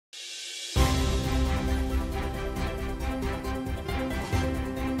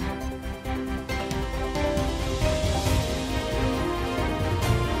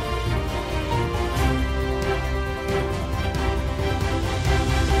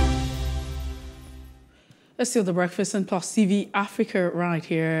Let's see the Breakfast and Plus TV Africa right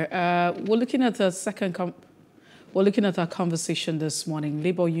here. We're looking at our conversation this morning.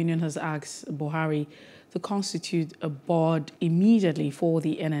 Labour Union has asked Buhari to constitute a board immediately for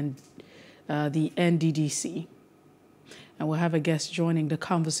the N.D.D.C. And we'll have a guest joining the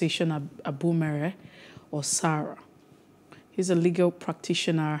conversation, Abumure Osara. He's a legal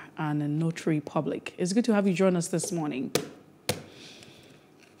practitioner and a notary public. It's good to have you join us this morning.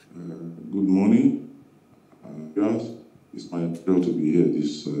 Good morning. Yes, it's my pleasure to be here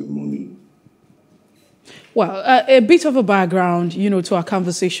this morning. Well, a bit of a background, to our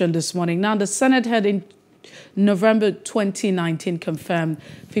conversation this morning. Now, the Senate had in November 2019 confirmed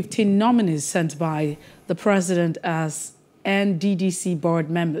 15 nominees sent by the president as N.D.D.C board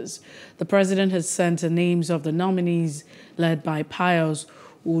members. The president has sent the names of the nominees led by Pius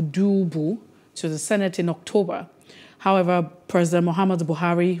Udubu to the Senate in October. However, President Muhammadu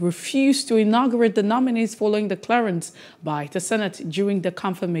Buhari refused to inaugurate the nominees following the clearance by the Senate during the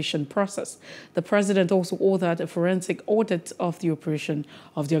confirmation process. The president also ordered a forensic audit of the operation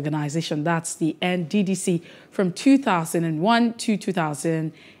of the organization, that's the N.D.D.C, from 2001 to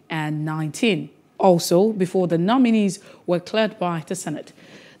 2019. Also, before the nominees were cleared by the Senate,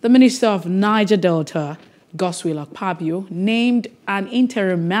 the Minister of Niger Delta, Godswill Akpabio, named an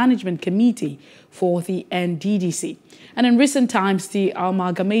interim management committee for the N.D.D.C. And in recent times, the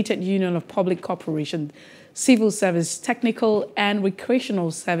Amalgamated Union of Public Corporations, Civil Service, Technical and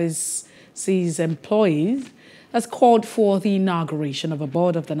Recreational Services Employees has called for the inauguration of a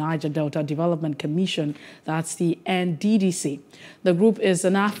board of the Niger Delta Development Commission, that's the N.D.D.C. The group is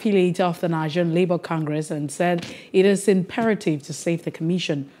an affiliate of the Nigerian Labour Congress and said it is imperative to save the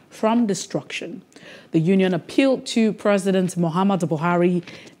commission from destruction. The union appealed to President Muhammadu Buhari,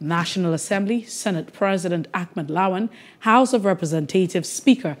 National Assembly, Senate President Ahmed Lawan, House of Representatives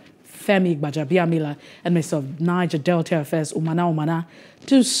Speaker Femi Gbajabiamila, and Minister of Niger Delta Affairs Umana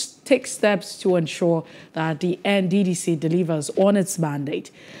to take steps to ensure that the N.D.D.C delivers on its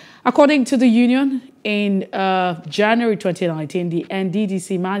mandate. According to the union, in January 2019, the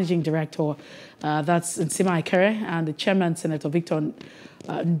N.D.D.C managing director, that's Nsima Ikere, and the chairman, Senator Victor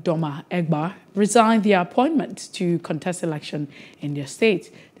Ndoma Egbar, resigned their appointment to contest election in their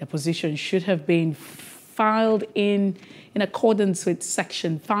state. Their position should have been filed in accordance with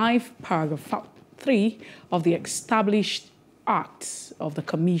Section 5, Paragraph 3 of the established acts of the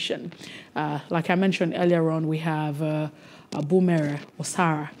Commission. Like I mentioned earlier on, we have Abumure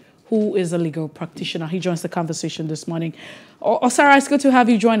Osara, who is a legal practitioner. He joins the conversation this morning. Osara, it's good to have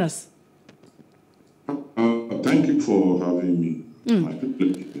you join us. Thank you for having me.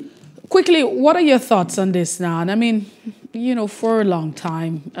 Quickly, what are your thoughts on this now? And I mean, for a long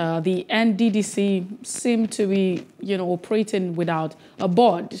time, the N.D.D.C seemed to be, operating without a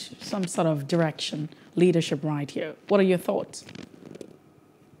board, some sort of direction, leadership right here. What are your thoughts?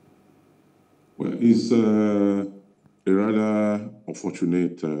 Well, it's a rather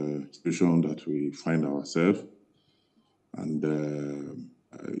unfortunate situation that we find ourselves. And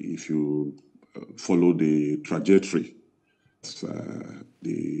if you follow the trajectory,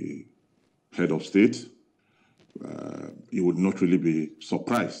 the head of state, you would not really be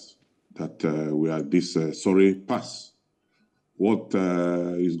surprised that we are this sorry pass. What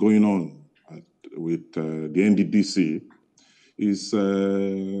is going on with the N.D.D.C is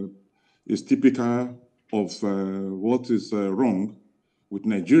typical of what is wrong with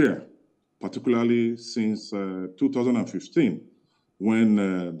Nigeria, particularly since 2015,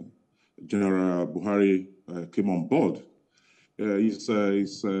 when General Buhari came on board. It's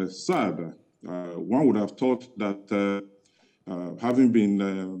sad. One would have thought that having been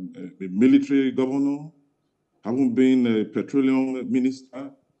a military governor, having been a petroleum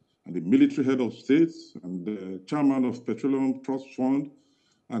minister, and the military head of state, and the chairman of Petroleum Trust Fund,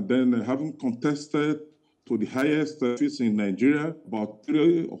 and then having contested to the highest office in Nigeria, about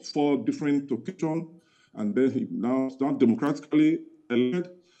 3 or 4 different occasions, and then he now democratically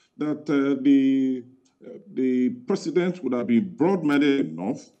elected, that the president would have been broad-minded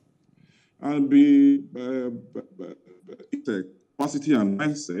enough and be capacity and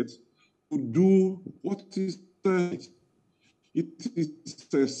mindset to do what is said. It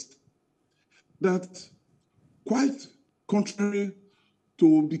is that quite contrary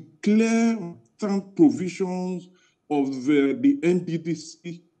to the clear provisions of the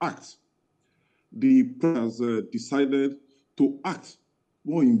N.D.D.C Act, the president has decided to act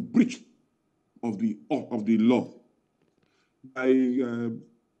more in breach of the law by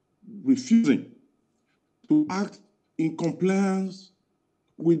refusing to act in compliance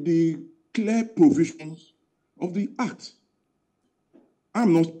with the clear provisions of the Act.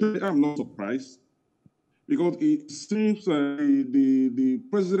 I'm not surprised because it seems the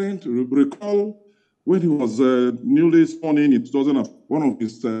president recall when he was newly sworn in 2001, one of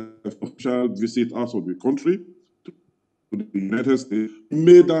his official visits out of the country to the United States,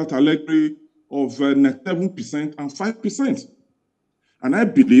 made that allegory of 7% and 5%. And I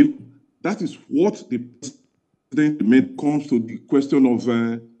believe that is what the president made comes to the question of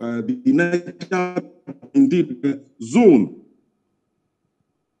the N.D.D.C zone.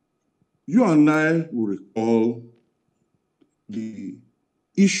 You and I will recall the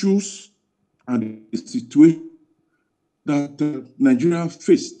issues and the situation that Nigeria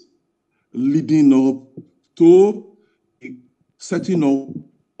faced leading up to the setting up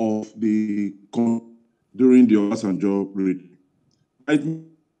of the during the Obasanjo regime. I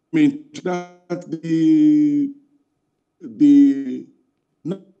mean that the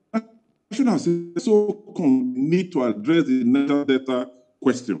national also need to address the national data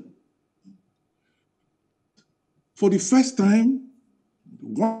question. For the first time,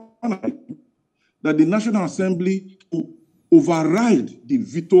 that the National Assembly to override the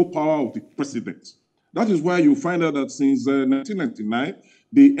veto power of the president. That is why you find out that since 1999,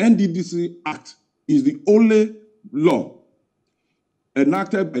 the N.D.D.C Act is the only law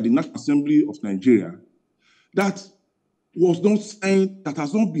enacted by the National Assembly of Nigeria that was not signed, that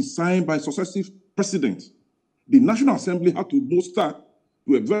has not been signed by successive presidents. The National Assembly had to muster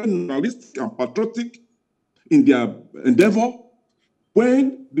to a very nationalistic and patriotic in their endeavor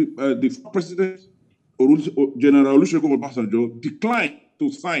when the president, General Olusegun Obasanjo, declined to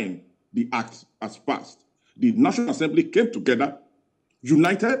sign the act as passed. The National Assembly came together,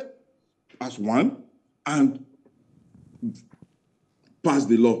 united as one, and passed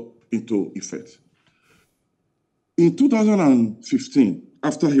the law into effect. In 2015,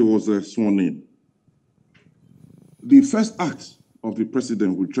 after he was sworn in, the first act of the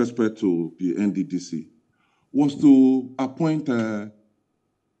president with respect to the N.D.D.C was to appoint a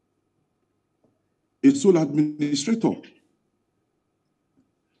sole administrator.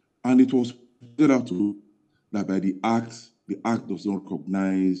 And it was pointed out that by the act does not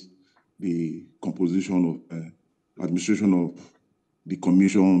recognize the composition of administration of the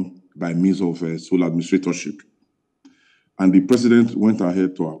commission by means of sole administratorship. And the president went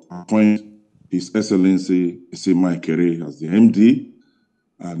ahead to appoint His Excellency Isima Ekere as the MD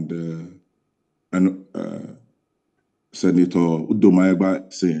and Senator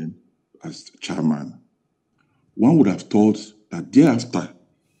Udomaegba saying as chairman. One would have thought that thereafter,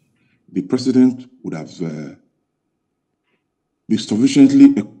 the president would have been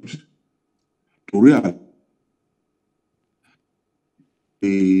sufficiently equipped to realize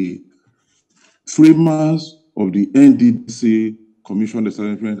the framers of the N.D.D.C Commission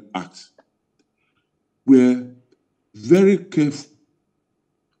Establishment Act were very careful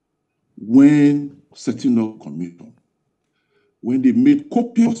when setting up commission, when they made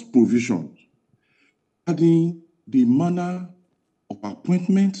copious provisions regarding the manner of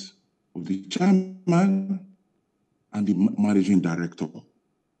appointment of the chairman and the managing director.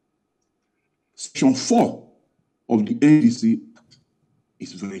 Section 4 of the N.D.C Act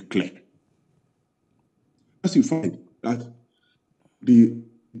is very clear. As you find that the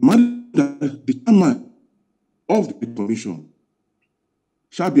chairman of the commission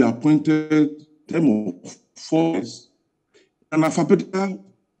shall be appointed term of 4 years, an alphabetical,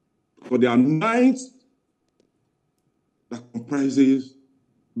 for there are 9 that comprises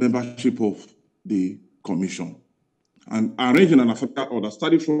membership of the commission, and arranged in an alphabetical order,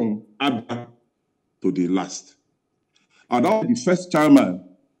 starting from Abba to the last. And now the first chairman,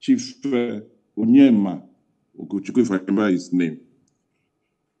 Chief Onyema Ogochukwu, if I remember his name.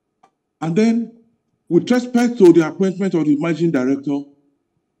 And then, with respect to the appointment of the managing director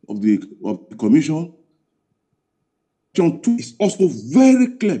of the commission, Section 2 is also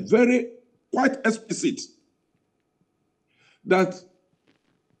very clear, quite explicit, that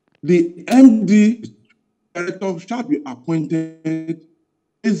the MD director shall be appointed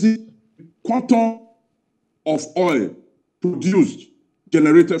as the quantum of oil produced,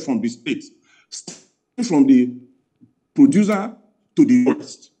 generated from the state, from the producer to the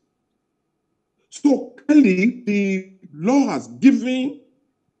west. So clearly, the law has given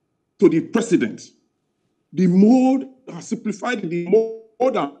to the president the mode, has simplified the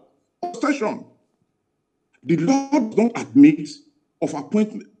mode of session. The law does not admit of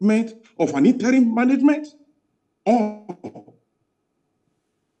appointment of an interim management or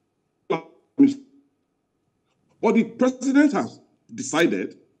but the president has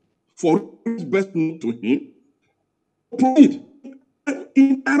decided, for his best known to him, to proceed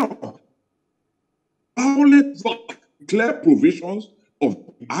in error. Violate clear provisions of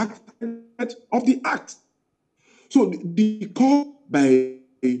the act. So the call by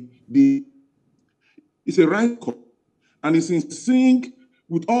the it's a right call, and it's in sync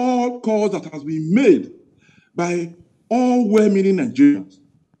with all calls that has been made by all well-meaning Nigerians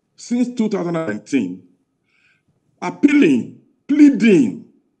since 2019, appealing, pleading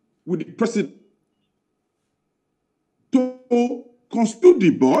with the president to constitute the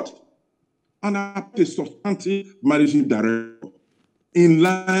board and appoint a substantive managing director in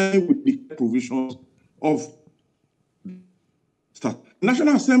line with the provisions of the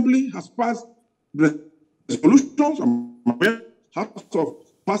National Assembly has passed resolutions, has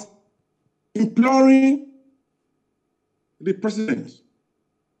passed imploring the president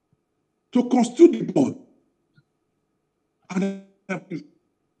to constitute the board and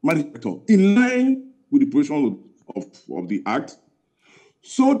managing director in line with the provisions of the Act,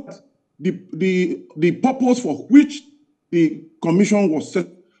 so that the purpose for which the commission was set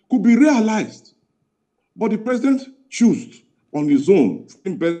could be realized. But the president chose on his own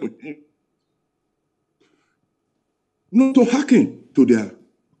not to hearken to their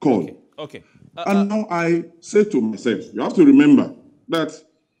call. Okay. And now I say to myself, you have to remember that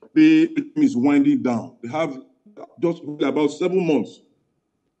the time is winding down. They have just about 7 months.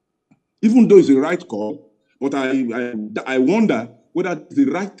 Even though it's the right call, but I wonder whether it's the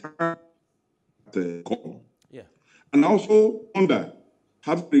right time to call. Yeah. And I also wonder,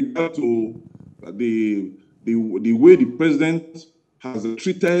 have regard to the way the president has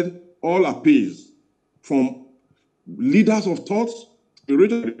treated all appeals from leaders of thoughts. I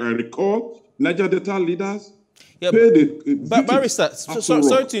recall Niger Delta leaders. Yeah, Barrister,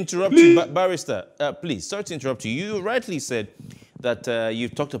 sorry to interrupt you, Barrister, please, sorry to interrupt you. You rightly said that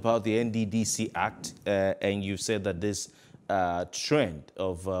you've talked about the N.D.D.C Act, and you said that this trend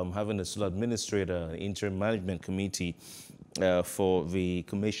of having a sole administrator, interim management committee for the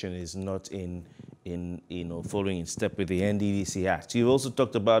commission is not following in step with the N.D.D.C Act. You also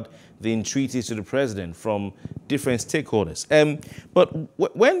talked about the entreaties to the president from different stakeholders. But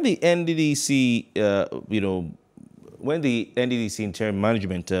when the N.D.D.C, when the N.D.D.C interim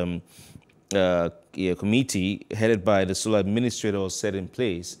management committee headed by the sole administrator was set in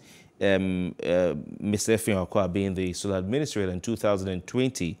place, Mr. Effiong Akwa being the sole administrator in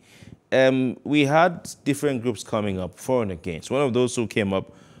 2020, we had different groups coming up for and against. One of those who came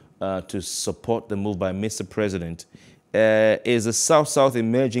up to support the move by Mr. President is the South-South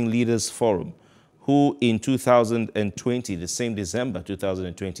Emerging Leaders Forum, who in 2020, the same December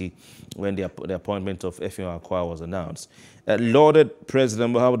 2020, when the appointment of Effiong Akwa was announced, lauded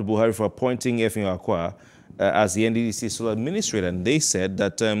President Muhammadu Buhari for appointing Effiong Akwa as the N.D.D.C sole administrator. And they said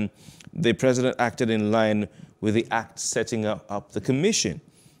that the president acted in line with the act setting up the commission.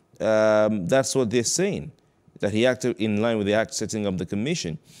 That's what they're saying, that he acted in line with the act setting up the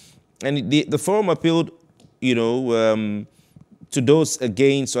commission. And the forum appealed, to those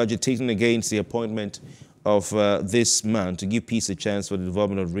against or agitating against the appointment of this man to give peace a chance for the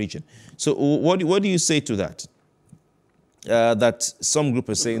development of the region. So what do you say to that? That some group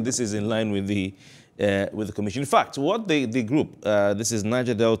is saying this is in line with the commission. In fact, what the group, this is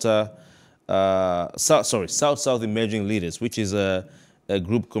Niger Delta, South-South Emerging Leaders, which is a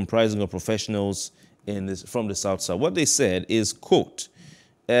group comprising of professionals from the South-South. What they said is, quote,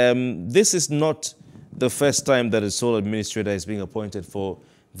 this is not the first time that a sole administrator is being appointed for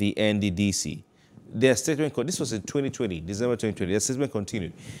the N.D.D.C. Their statement, this was in 2020, December 2020, their statement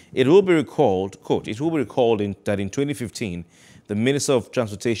continued. It will be recalled, quote, it will be recalled that in 2015, the Minister of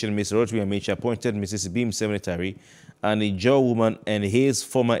Transportation, Mr. Notary appointed Mrs. Ibim Secretary and a Jaw woman and his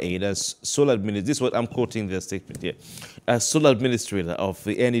former aide as sole administrator. This is what I'm quoting their statement here. As sole administrator of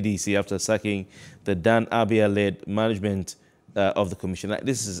the N.D.D.C after sacking the Dan Abia-led management of the commission.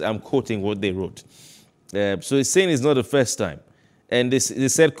 I'm quoting what they wrote. So it's saying it's not the first time. And they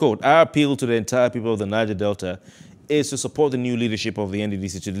said, quote, our appeal to the entire people of the Niger Delta is to support the new leadership of the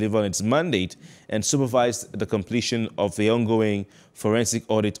N.D.D.C to deliver on its mandate and supervise the completion of the ongoing forensic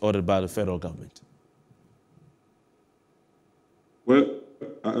audit ordered by the federal government. Well,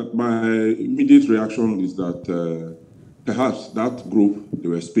 my immediate reaction is that perhaps that group, they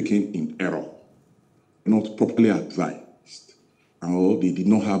were speaking in error, not properly advised, or they did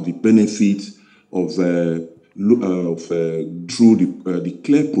not have the benefit of through the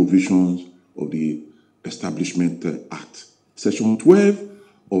clear provisions of the Establishment Act. Section 12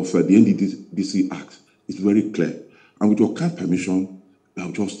 of the N.D.D.C Act is very clear. And with your kind permission,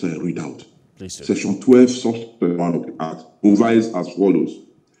 I'll just read out. Please, sir. Section 12, sub 1 of the Act provides as follows.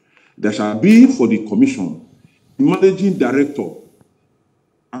 There shall be for the Commission a managing director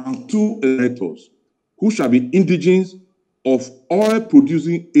and 2 directors who shall be indigenous of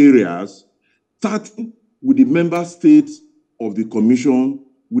oil-producing areas starting with the member states of the commission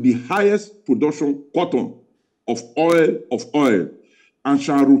with the highest production quantum of oil and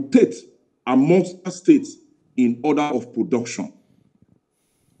shall rotate amongst the states in order of production.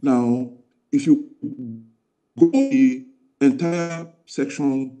 Now, if you go the entire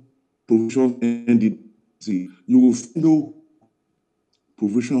section provision N.D.D.C, you will find no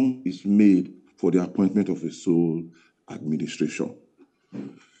provision is made for the appointment of a sole administration.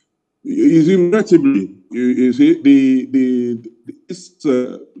 Regrettably, you see, this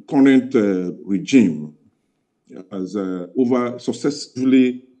current regime has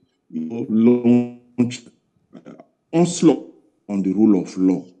successfully launched onslaught on the rule of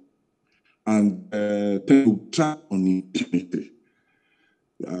law and tend to track on impunity.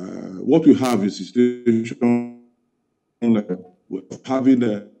 What we have is a situation having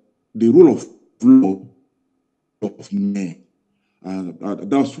the rule of law of men. And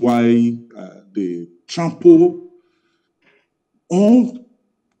that's why they trample on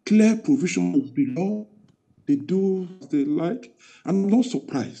clear provision of the law. They do as they like. I'm not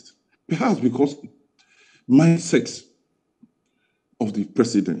surprised. Perhaps because mindset of the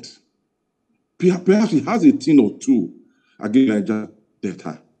president. Perhaps he has a thing or two against Niger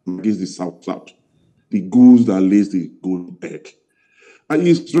Delta, against the South, the goose that lays the golden egg. And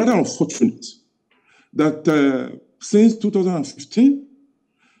it's rather unfortunate that since 2015,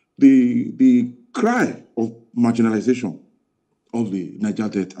 the cry of marginalization of the Niger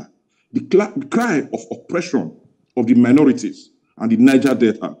Delta, the cry of oppression of the minorities and the Niger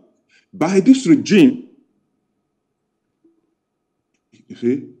Delta by this regime, you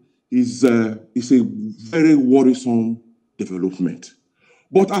see, is a very worrisome development.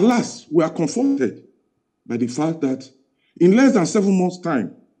 But alas, we are confronted by the fact that in less than 7 months'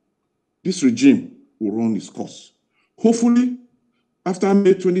 time, this regime will run its course. Hopefully, after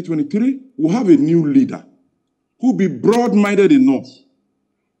May 2023, we'll have a new leader who will be broad-minded enough,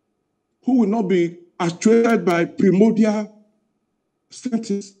 who will not be actuated by primordial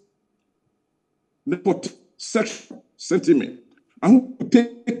sentiments, sexual sentiment, and who will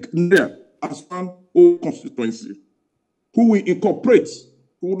take there as one whole constituency, who will incorporate,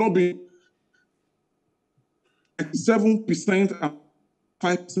 who will not be 7% and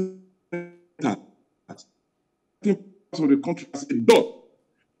 5% of the country as a dot.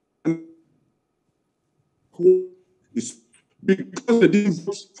 And who is because they didn't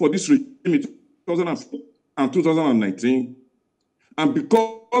vote for this regime in 2004 and 2019, and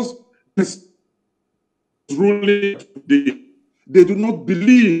because this ruling they do not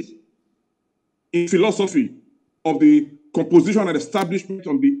believe in philosophy of the composition and establishment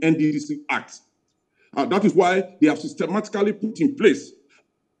of the N.D.D.C Act. That is why they have systematically put in place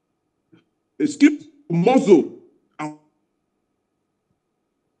a skip muzzle and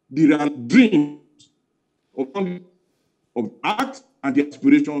the dreams of the act and the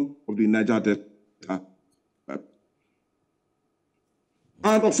aspiration of the Niger Delta.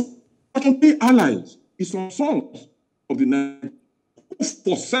 And unfortunately, allies is some sons of the Niger who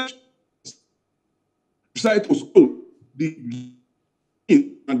for such decide to steal the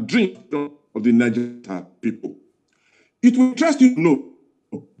and drink of the Niger people. It will interest you to know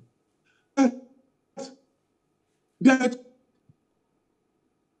that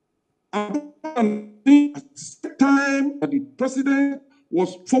at the time that the president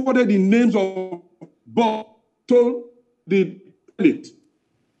was forwarded the names of Barr to the elite,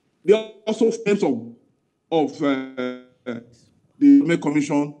 there are also names of the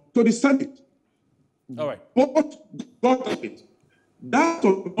Commission to the Senate. All right. But got it. That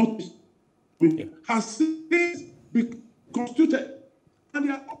has since been constituted, and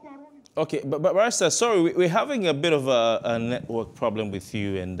they are up and running. Okay, but Barrister, sorry, we're having a bit of a network problem with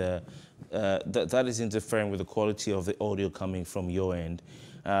you, and that is interfering with the quality of the audio coming from your end.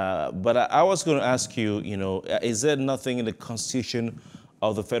 But I was going to ask you, is there nothing in the Constitution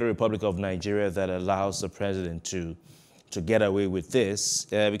of the Federal Republic of Nigeria that allows the president to get away with this?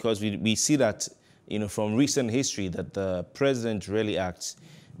 Because we see that, from recent history, that the president rarely acts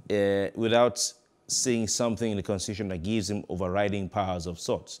without seeing something in the Constitution that gives him overriding powers of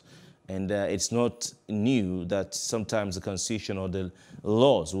sorts. And it's not new that sometimes the Constitution or the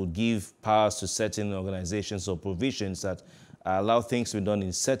laws will give powers to certain organizations or provisions that allow things to be done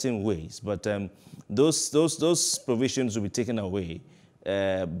in certain ways. But those provisions will be taken away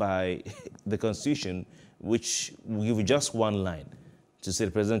by the Constitution, which will give you just one line to say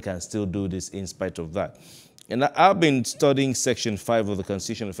the president can still do this in spite of that. And I've been studying Section 5 of the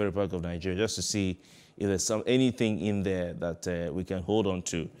Constitution of the Federal Republic of Nigeria just to see if there's anything in there that we can hold on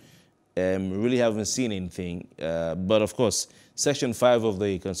to. Really haven't seen anything. But of course, Section 5 of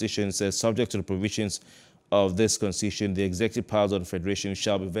the Constitution says, subject to the provisions of this Constitution, the executive powers of the Federation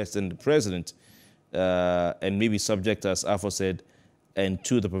shall be vested in the President and may be subject, as Afo said, and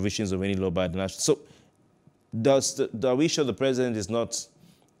to the provisions of any law by the national. So are we sure the President is not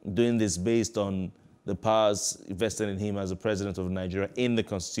doing this based on the powers vested in him as the President of Nigeria in the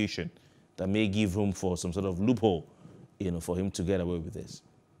Constitution that may give room for some sort of loophole, for him to get away with this?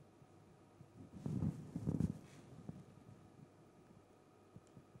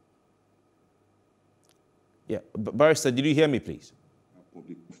 Yeah, Barrister, did you hear me, please?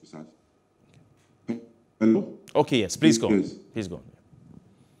 Public officers. Hello? Okay, yes, please go. Yes. Please go.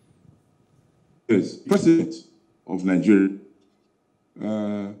 Yes, President of Nigeria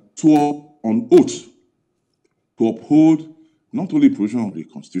swore on oath to uphold not only provision of the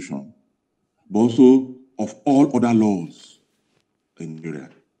Constitution, but also of all other laws in Nigeria.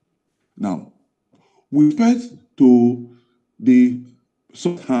 Now, with respect to the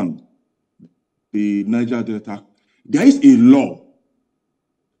soft hand, the Niger Delta, there is a law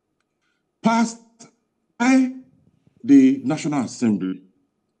passed by the National Assembly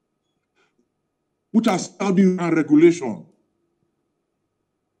which has established a regulation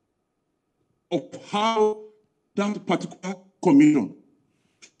of how that particular commission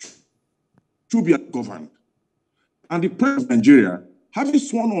should be governed. And the President of Nigeria, having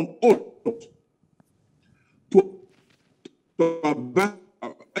sworn on oath to abide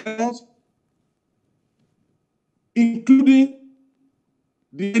by, including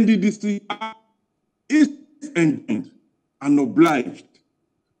the N.D.D.C, is enjoined and obliged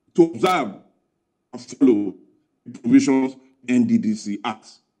to observe and follow the provisions of the N.D.D.C Act.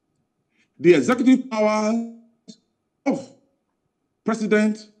 The executive powers of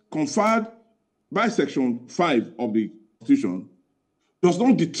President conferred by Section 5 of the Constitution does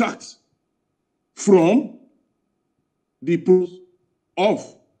not detract from the purpose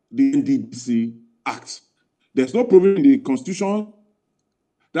of the N.D.D.C Act. There's no provision in the Constitution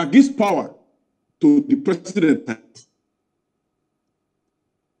that gives power to the President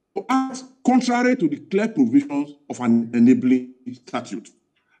to act contrary to the clear provisions of an enabling statute.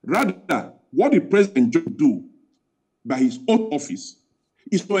 Rather, what the President should do by his oath office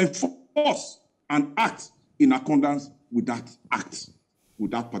is to enforce and act in accordance with that act,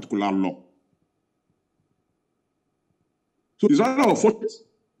 with that particular law. So it's rather unfortunate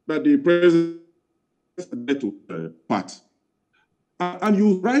that the President to part. And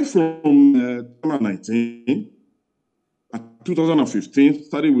you write from 2019 and 2015,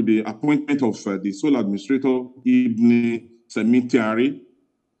 starting with the appointment of the sole administrator, Ibn Cemetery,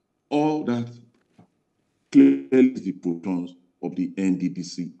 all that clearly is the provisions of the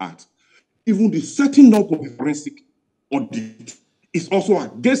N.D.D.C Act. Even the setting up of a forensic audit is also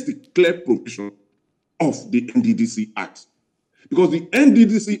against the clear provision of the N.D.D.C Act. Because the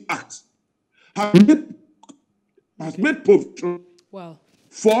N.D.D.C Act has made provision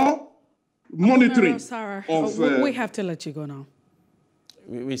for monitoring of... we have to let you go now.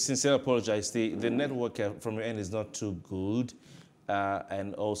 We sincerely apologize. The network from your end is not too good,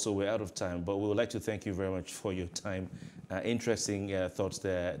 and also we're out of time, but we would like to thank you very much for your time. Interesting thoughts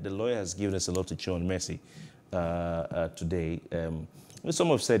there. The lawyer has given us a lot to chew on mercy today. Some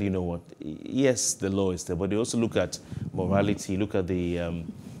have said, you know what, yes, the law is there, but they also look at morality, look at the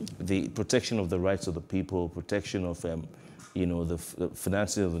protection of the rights of the people, protection of, the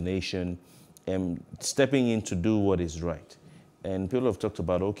finances of the nation, stepping in to do what is right. And people have talked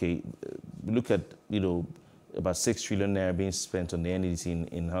about, okay, look at, about 6 trillion naira being spent on the N.D.D.C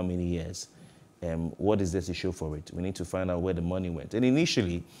in how many years? What is there to show for it? We need to find out where the money went. And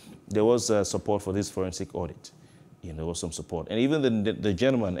initially, there was support for this forensic audit. There was some support. And even the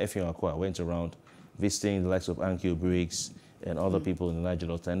gentleman, Effiong Akwa, went around visiting the likes of Ankyo Briggs and other people in the Niger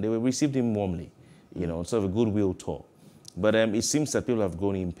Delta, and they received him warmly, sort of a goodwill tour. But it seems that people have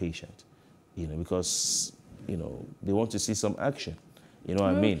grown impatient, because, they want to see some action. You know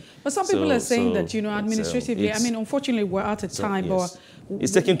what I mean? But some people are saying that, administratively, unfortunately, we're out of time, yes. but...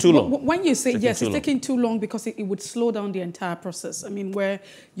 It's taking too long. When you say, yes, it's taking too long because it would slow down the entire process. Where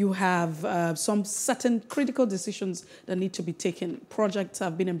you have some certain critical decisions that need to be taken, projects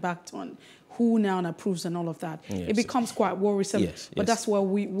have been embarked on, who now approves and all of that. Yes. It becomes quite worrisome. Yes. But that's why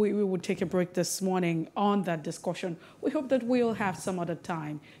we would take a break this morning on that discussion. We hope that we'll have some other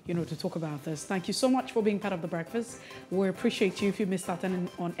time, to talk about this. Thank you so much for being part of The Breakfast. We appreciate you. If you missed out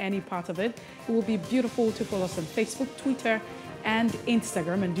on any part of it, it will be beautiful to follow us on Facebook, Twitter, and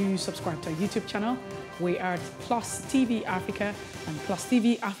Instagram, and do subscribe to our YouTube channel. We are at Plus TV Africa and Plus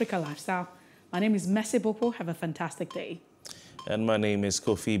TV Africa Lifestyle. My name is Messi Bopo. Have a fantastic day. And my name is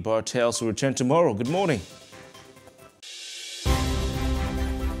Kofi Bartels. We'll return tomorrow. Good morning.